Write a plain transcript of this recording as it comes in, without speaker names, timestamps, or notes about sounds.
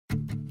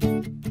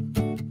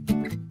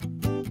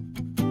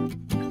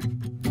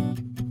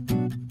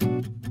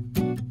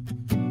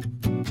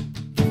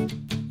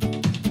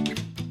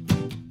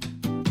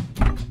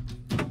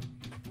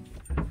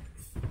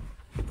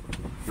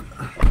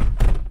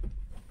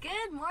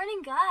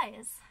morning,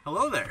 guys.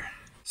 Hello there.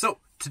 So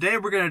today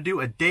we're going to do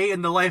a day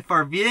in the life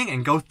RVing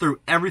and go through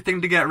everything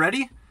to get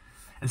ready.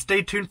 And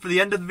stay tuned for the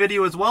end of the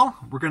video as well.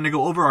 We're going to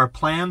go over our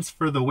plans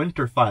for the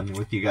winter fun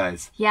with you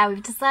guys. Yeah,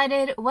 we've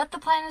decided what the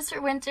plan is for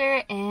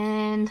winter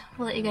and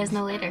we'll let you guys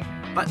know later.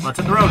 But let's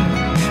hit the road.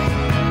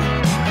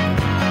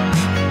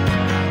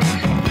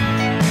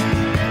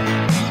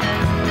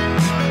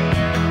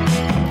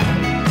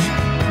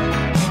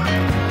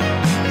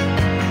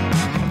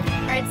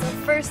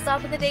 First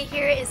stop of the day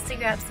here is to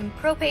grab some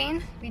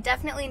propane. We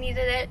definitely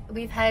needed it.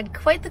 We've had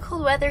quite the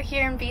cold weather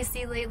here in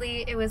BC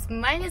lately. It was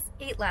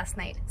 -8 last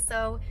night,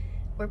 so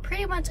we're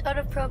pretty much out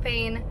of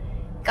propane.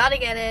 Gotta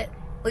get it.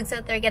 Luke's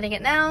out there getting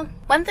it now.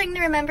 One thing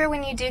to remember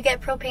when you do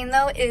get propane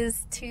though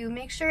is to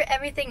make sure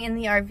everything in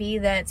the RV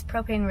that's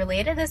propane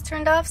related is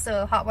turned off.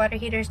 So hot water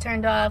heater's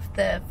turned off,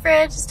 the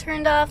fridge is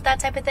turned off, that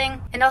type of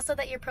thing. And also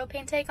that your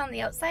propane tank on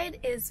the outside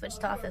is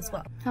switched off as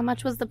well. How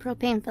much was the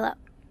propane fill up?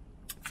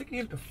 I think it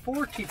came to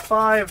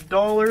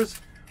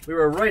 $45. We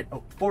were right,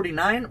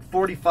 $49,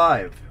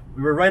 $45.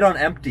 We were right on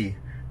empty.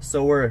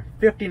 So we're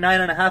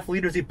 59.5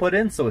 liters he put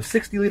in, so a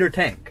 60-liter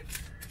tank.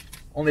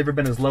 Only ever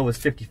been as low as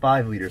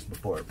 55 liters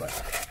before,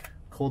 but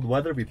cold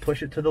weather, we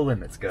push it to the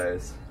limits,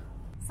 guys.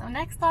 So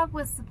next stop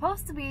was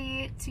supposed to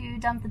be to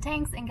dump the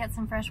tanks and get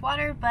some fresh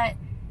water, but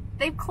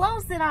they've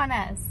closed it on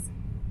us.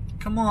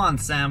 Come on,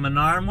 Salmon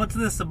Arm, what's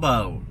this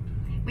about?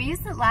 We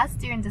used it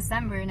last year in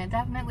December and it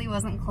definitely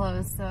wasn't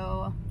closed,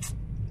 so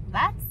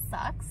that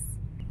sucks.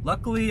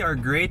 Luckily, our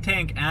gray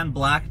tank and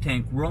black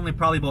tank were only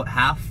probably about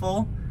half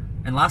full.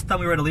 And last time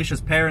we were at Alysha's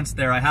parents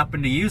there, I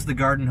happened to use the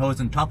garden hose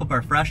and top up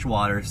our fresh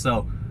water.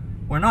 So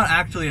we're not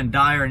actually in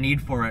dire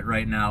need for it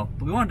right now.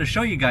 But we wanted to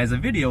show you guys a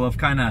video of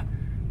kind of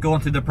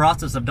going through the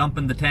process of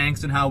dumping the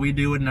tanks and how we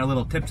do it and our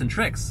little tips and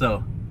tricks.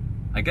 So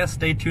I guess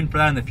stay tuned for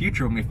that in the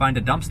future when we find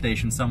a dump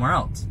station somewhere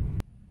else.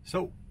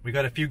 So we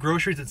got a few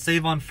groceries at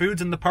Save on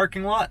Foods in the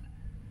parking lot.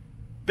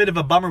 Bit of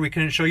a bummer we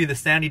couldn't show you the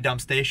Sandy dump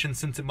station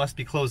since it must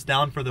be closed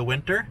down for the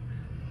winter.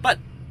 But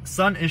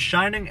sun is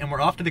shining and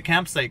we're off to the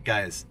campsite,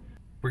 guys.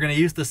 We're going to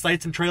use the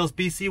Sights and Trails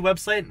BC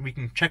website. We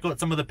can check out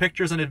some of the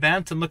pictures in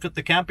advance and look at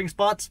the camping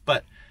spots,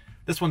 but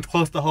this one's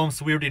close to home,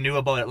 so we already knew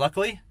about it,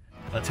 luckily.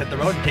 Let's hit the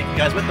road and take you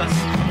guys with us.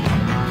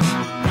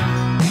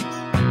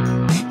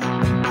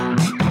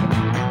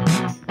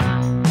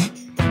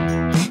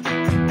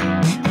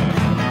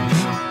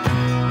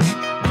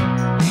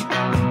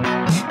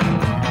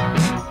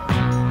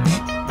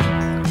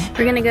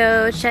 We're gonna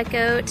go check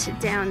out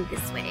down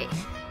this way.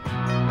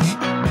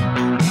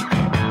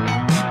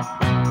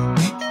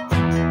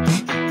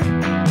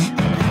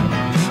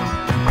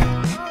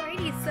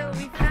 Alrighty, so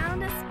we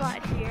found a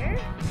spot here.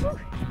 Whew.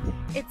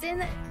 It's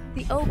in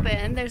the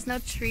open. There's no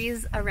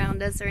trees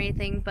around us or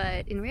anything,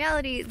 but in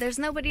reality, there's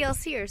nobody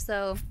else here,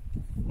 so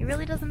it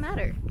really doesn't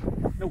matter.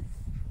 Nope.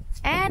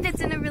 And it's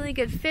in a really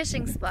good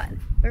fishing spot.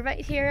 We're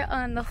right here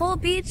on the whole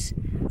beach,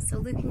 so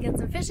Luke can get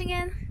some fishing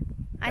in.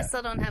 I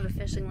still don't have a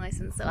fishing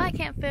license, so I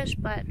can't fish,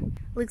 but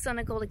Luke's on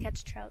a goal to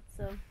catch trout,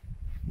 so.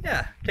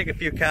 Yeah, take a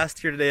few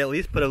casts here today at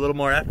least, put a little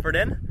more effort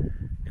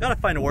in. I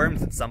gotta find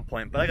worms at some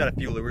point, but I got a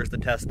few lures to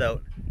test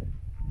out.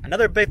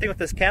 Another big thing with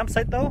this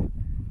campsite though,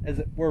 is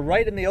that we're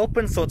right in the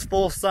open, so it's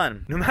full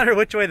sun. No matter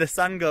which way the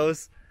sun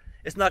goes,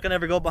 it's not gonna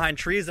ever go behind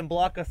trees and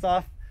block us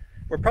off.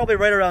 We're probably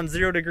right around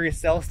 0 degrees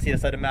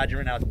Celsius, I'd imagine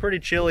right now. It's pretty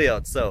chilly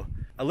out, so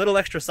a little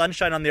extra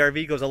sunshine on the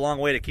RV goes a long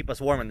way to keep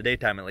us warm in the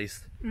daytime at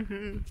least.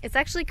 It's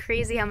actually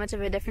crazy how much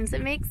of a difference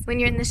it makes when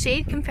you're in the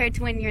shade compared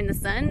to when you're in the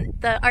sun.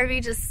 The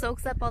RV just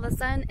soaks up all the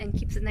sun and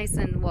keeps it nice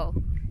and, well,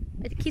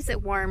 it keeps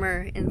it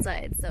warmer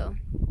inside, so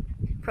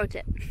pro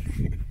tip.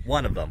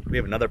 One of them. We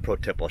have another pro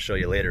tip I'll show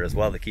you later as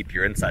well to keep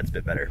your insides a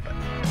bit better. But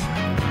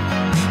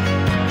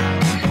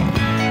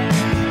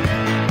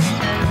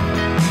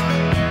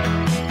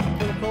a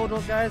little cold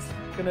though, guys,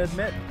 gonna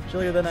admit,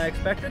 chillier than I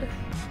expected,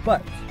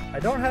 but I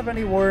don't have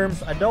any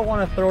worms. I don't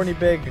want to throw any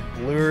big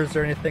lures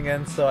or anything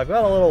in, so I've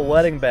got a little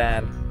wetting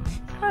band.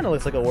 Kind of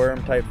looks like a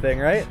worm type thing,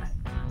 right?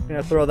 I'm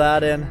gonna throw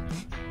that in.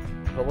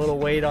 With a little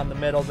weight on the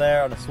middle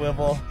there on a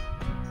swivel.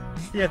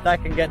 See if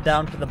that can get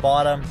down to the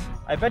bottom.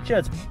 I bet you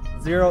it's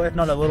 0, if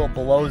not a little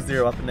below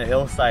 0 up in the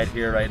hillside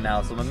here right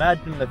now. So I'm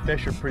imagining the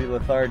fish are pretty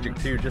lethargic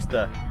too, just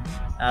to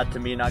add to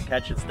me not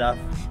catching stuff.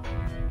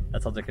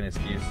 That sounds like an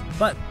excuse.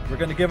 But we're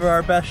gonna give her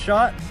our best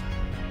shot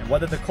and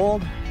weather the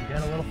cold.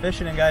 Get a little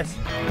fishing in, guys.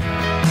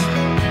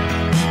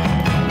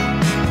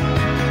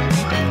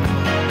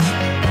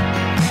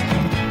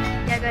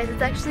 Yeah, guys,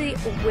 it's actually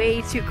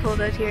way too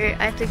cold out here.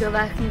 I have to go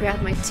back and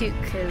grab my toque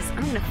because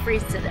I'm gonna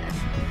freeze to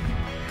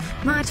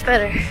death. Much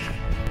better.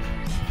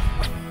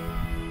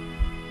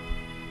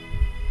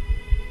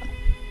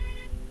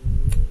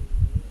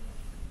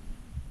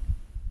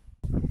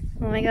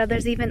 Oh my god,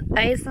 there's even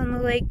ice on the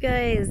lake,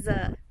 guys.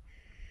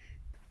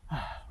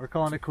 We're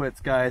calling it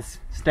quits, guys.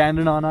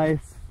 Standing on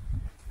ice.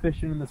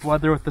 Fishing in this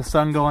weather with the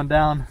sun going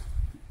down.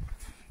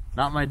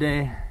 Not my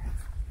day.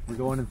 We're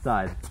going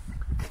inside.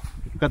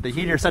 We've got the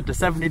heater set to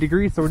 70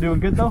 degrees, so we're doing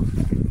good though.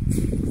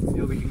 See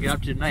what we can get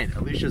up to tonight.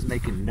 Alysha's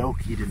making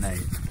gnocchi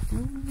tonight.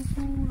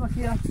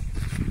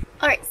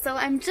 Alright, so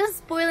I'm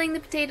just boiling the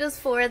potatoes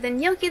for the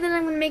gnocchi that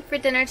I'm going to make for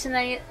dinner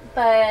tonight,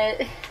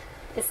 but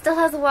it still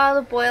has a while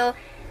to boil,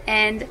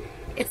 and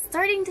it's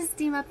starting to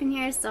steam up in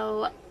here,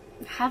 so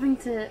I'm having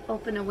to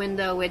open a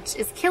window, which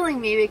is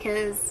killing me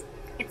because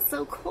it's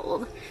so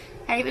cold.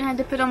 I even had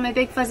to put on my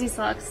big fuzzy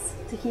socks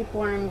to keep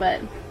warm,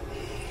 but...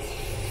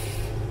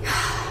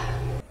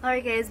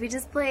 Alright guys, we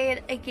just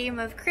played a game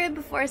of crib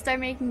before I started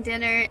making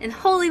dinner, and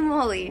holy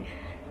moly!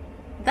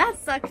 That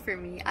sucked for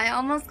me. I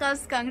almost got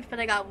skunked, but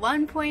I got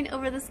 1 point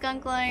over the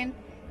skunk line.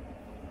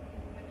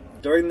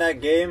 During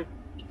that game,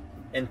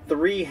 in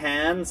 3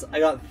 hands, I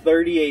got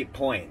 38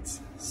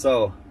 points.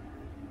 So,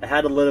 I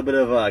had a little bit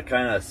of a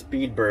kind of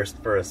speed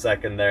burst for a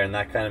second there, and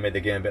that kind of made the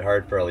game a bit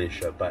hard for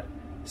Alysha. But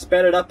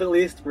sped it up at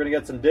least. We're going to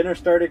get some dinner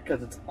started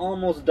because it's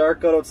almost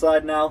dark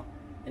outside now.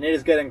 And it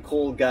is getting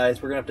cold,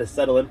 guys. We're going to have to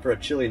settle in for a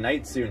chilly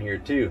night soon here,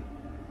 too.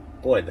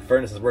 Boy, the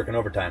furnace is working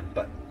overtime,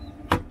 but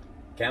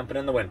camping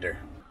in the winter.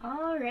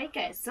 Alright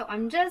guys, so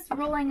I'm just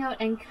rolling out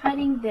and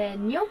cutting the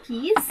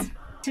gnocchis.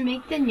 To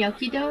make the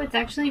gnocchi dough, it's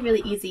actually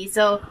really easy.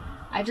 So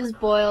I just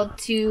boiled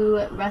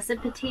 2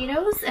 russet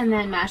potatoes and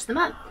then mashed them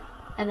up.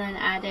 And then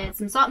added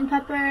some salt and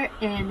pepper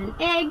and an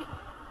egg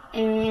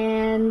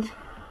and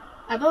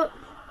about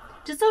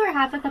just over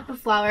half a cup of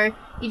flour.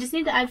 You just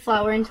need to add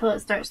flour until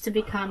it starts to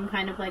become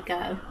kind of like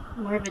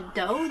more of a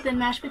dough than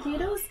mashed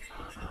potatoes.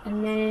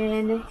 And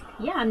then,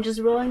 yeah, I'm just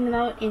rolling them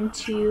out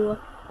into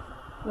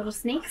little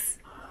snakes,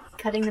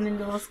 cutting them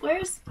into little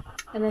squares,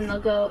 and then they'll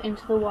go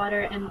into the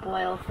water and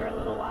boil for a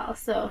little while.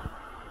 So,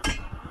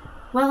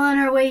 well on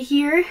our way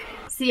here.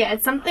 So yeah,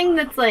 it's something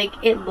that's like,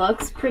 it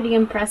looks pretty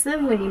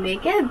impressive when you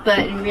make it, but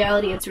in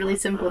reality it's really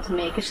simple to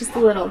make. It's just a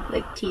little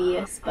like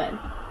tedious, but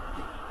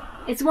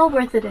it's well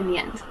worth it in the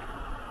end.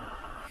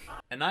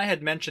 And I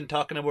had mentioned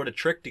talking about a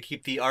trick to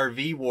keep the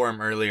RV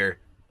warm earlier.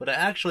 What I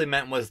actually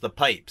meant was the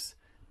pipes.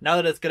 Now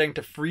that it's getting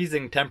to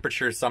freezing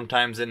temperatures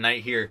sometimes at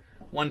night here,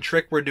 one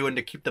trick we're doing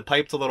to keep the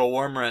pipes a little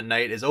warmer at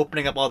night is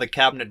opening up all the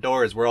cabinet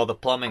doors where all the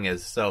plumbing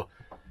is. So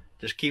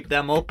just keep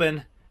them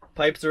open.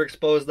 Pipes are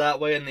exposed that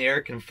way and the air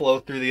can flow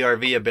through the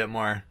RV a bit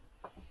more.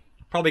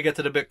 Probably gets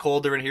it a bit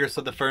colder in here so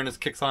the furnace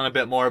kicks on a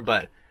bit more,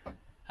 but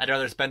I'd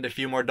rather spend a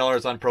few more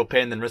dollars on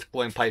propane than risk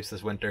blowing pipes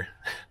this winter.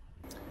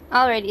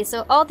 Alrighty,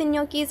 so all the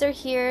gnocchis are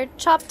here,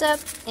 chopped up,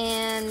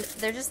 and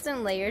they're just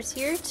in layers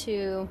here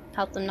to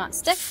help them not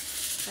stick.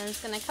 I'm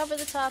just going to cover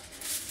the top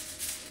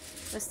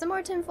with some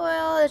more tin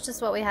foil. It's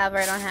just what we have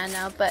right on hand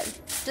now, but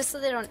just so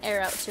they don't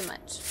air out too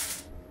much.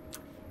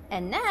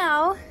 And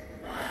now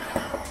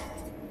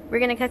we're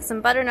going to cook some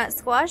butternut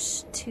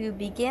squash to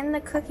begin the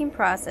cooking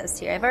process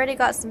here. I've already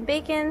got some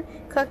bacon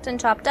cooked and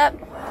chopped up,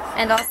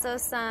 and also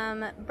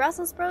some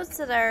Brussels sprouts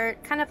that are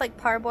kind of like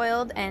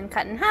parboiled and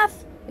cut in half.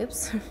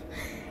 Oops.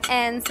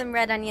 And some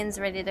red onions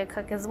ready to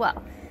cook as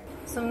well.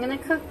 So I'm going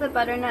to cook the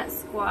butternut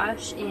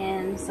squash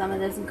in some of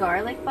this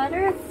garlic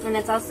butter, and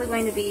it's also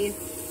going to be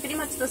pretty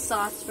much the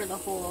sauce for the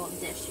whole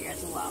dish here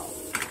as well.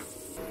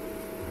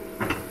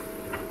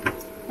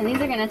 And these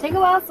are going to take a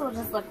while, so we'll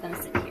just let them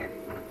sit here.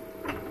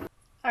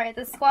 Alright,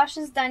 the squash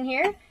is done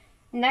here.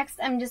 Next,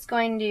 I'm just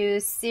going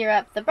to sear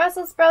up the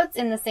Brussels sprouts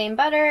in the same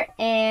butter,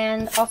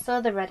 and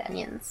also the red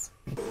onions.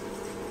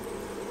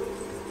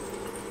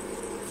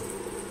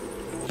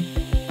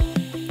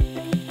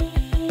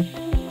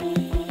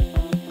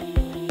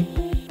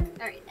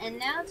 And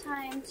now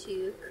time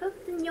to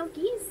cook the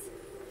gnocchis.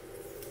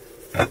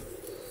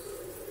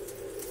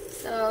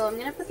 So I'm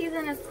going to put these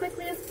in as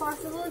quickly as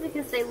possible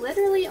because they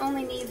literally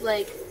only need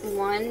like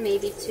 1,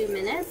 maybe 2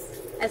 minutes.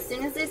 As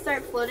soon as they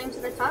start floating to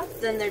the top,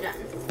 then they're done.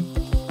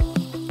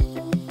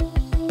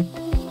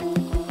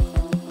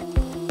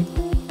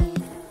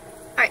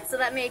 Alright, so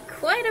that made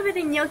quite a bit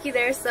of gnocchi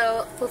there,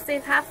 so we'll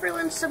save half for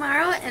lunch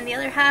tomorrow, and the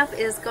other half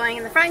is going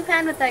in the frying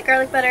pan with that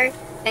garlic butter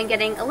and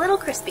getting a little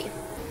crispy.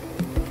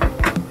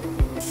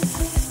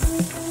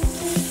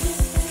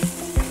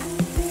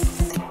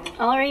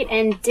 Alright,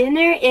 and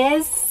dinner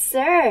is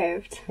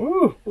served.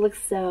 Woo! It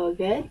looks so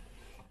good.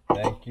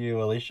 Thank you,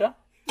 Alysha.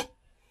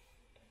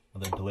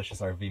 Another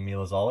delicious RV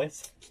meal as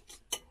always.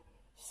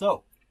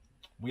 So,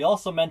 we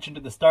also mentioned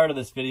at the start of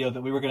this video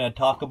that we were going to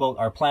talk about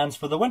our plans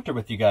for the winter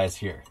with you guys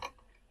here.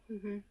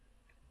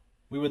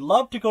 We would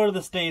love to go to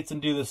the States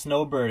and do the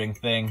snowbirding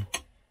thing.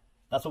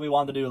 That's what we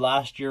wanted to do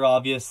last year,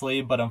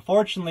 obviously, but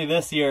unfortunately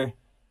this year,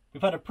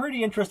 we've had a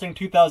pretty interesting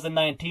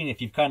 2019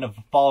 if you've kind of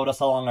followed us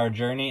along our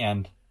journey,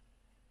 and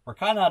we're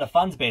kind of out of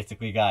funds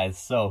basically, guys,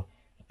 so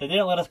if they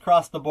didn't let us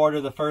cross the border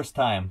the first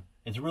time,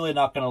 it's really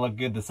not going to look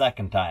good the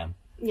second time.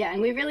 Yeah,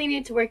 and we really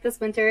need to work this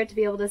winter to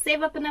be able to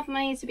save up enough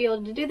money to be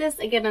able to do this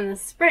again in the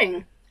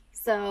spring.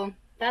 So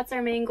that's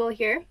our main goal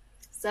here.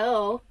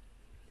 So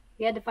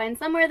we had to find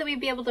somewhere that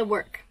we'd be able to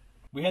work.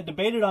 We had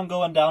debated on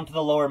going down to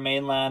the lower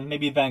mainland,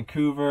 maybe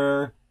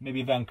Vancouver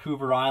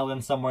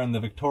Island, somewhere in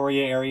the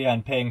Victoria area,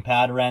 and paying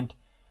pad rent.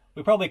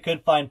 We probably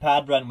could find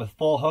pad rent with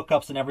full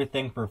hookups and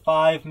everything for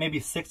 $500, maybe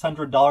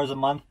 $600 a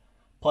month,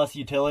 plus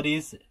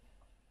utilities.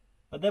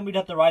 But then we'd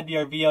have to ride the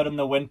RV out in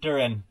the winter,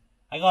 and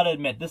I gotta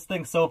admit, this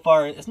thing so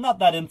far, it's not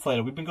that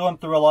insulated. We've been going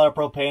through a lot of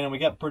propane and we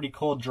get pretty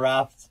cold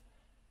drafts.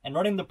 And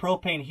running the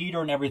propane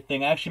heater and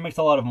everything actually makes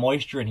a lot of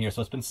moisture in here,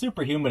 so it's been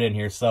super humid in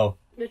here, so...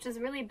 Which is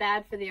really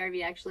bad for the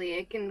RV, actually.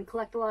 It can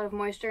collect a lot of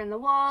moisture in the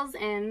walls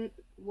and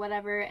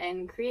whatever,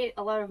 and create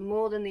a lot of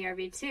mold in the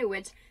RV too,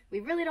 which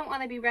we really don't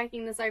want to be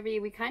wrecking this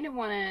RV. We kind of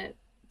want to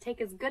take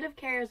as good of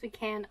care as we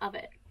can of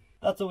it.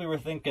 That's what we were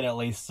thinking, at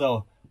least,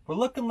 so... We're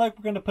looking like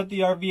we're going to put the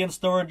RV in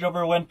storage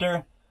over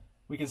winter.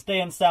 We can stay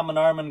in Salmon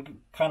Arm and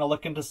kind of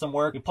look into some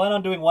work. We plan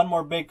on doing one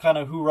more big kind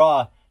of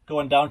hoorah,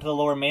 going down to the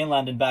lower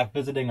mainland and back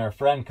visiting our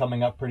friend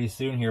coming up pretty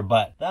soon here,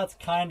 but that's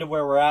kind of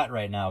where we're at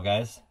right now,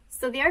 guys.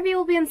 So the RV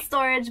will be in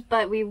storage,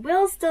 but we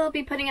will still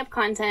be putting up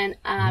content.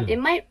 It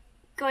might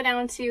go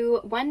down to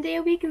 1 day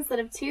a week instead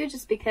of 2,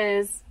 just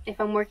because if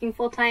I'm working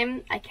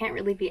full-time, I can't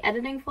really be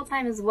editing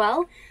full-time as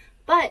well.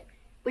 But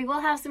we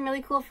will have some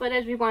really cool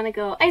footage. We want to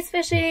go ice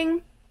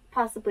fishing,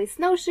 possibly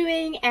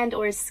snowshoeing, and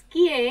or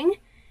skiing.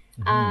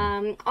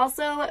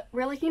 Also,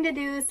 we're looking to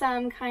do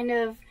some kind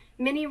of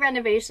mini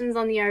renovations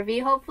on the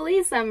RV,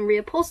 hopefully. Some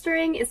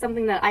reupholstering is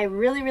something that I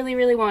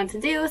really want to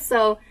do,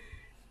 so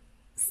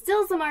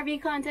still some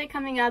RV content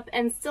coming up,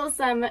 and still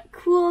some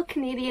cool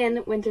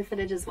Canadian winter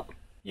footage as well.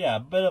 Yeah, a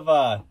bit of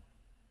a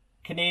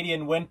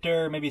Canadian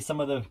winter, maybe some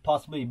of the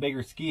possibly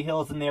bigger ski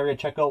hills in the area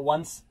to check out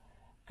once.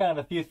 Kind of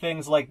a few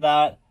things like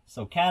that.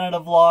 So Canada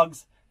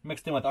vlogs,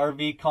 mixed in with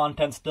RV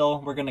content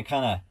still. We're going to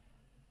kind of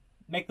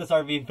make this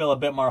RV feel a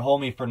bit more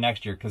homey for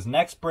next year, because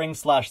next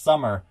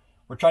spring/summer,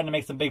 we're trying to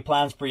make some big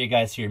plans for you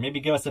guys here.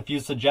 Maybe give us a few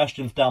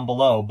suggestions down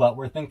below, but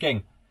we're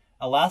thinking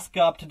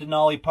Alaska up to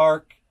Denali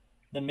Park,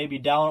 then maybe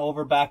down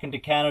over back into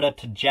Canada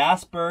to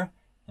Jasper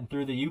and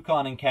through the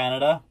Yukon in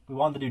Canada. We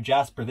wanted to do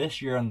Jasper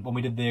this year when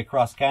we did the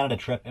Across Canada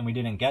trip and we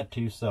didn't get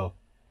to, so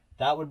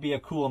that would be a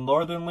cool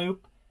northern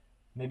loop.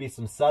 Maybe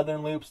some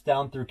southern loops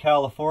down through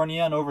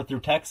California and over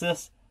through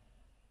Texas.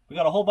 We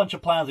got a whole bunch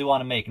of plans we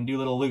want to make and do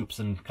little loops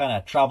and kind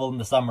of travel in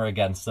the summer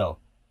again, so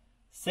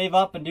save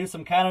up and do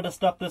some Canada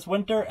stuff this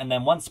winter, and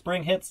then once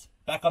spring hits,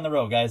 back on the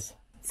road, guys.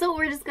 So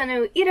we're just going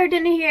to eat our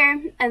dinner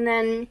here and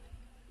then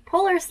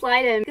pull our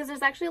slide in, because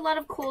there's actually a lot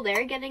of cold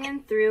air getting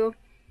in through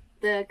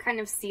the kind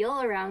of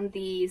seal around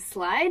the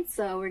slide.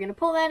 So we're going to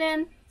pull that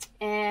in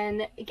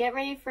and get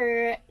ready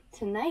for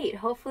tonight.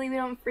 Hopefully we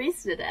don't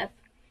freeze to death.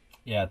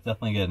 Yeah, it's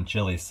definitely getting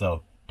chilly,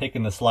 so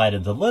taking the slide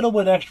in's a little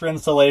bit extra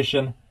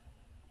insulation,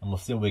 and we'll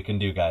see what we can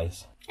do,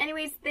 guys.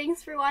 Anyways,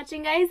 thanks for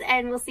watching, guys,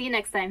 and we'll see you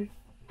next time.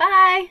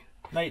 Bye!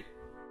 Night.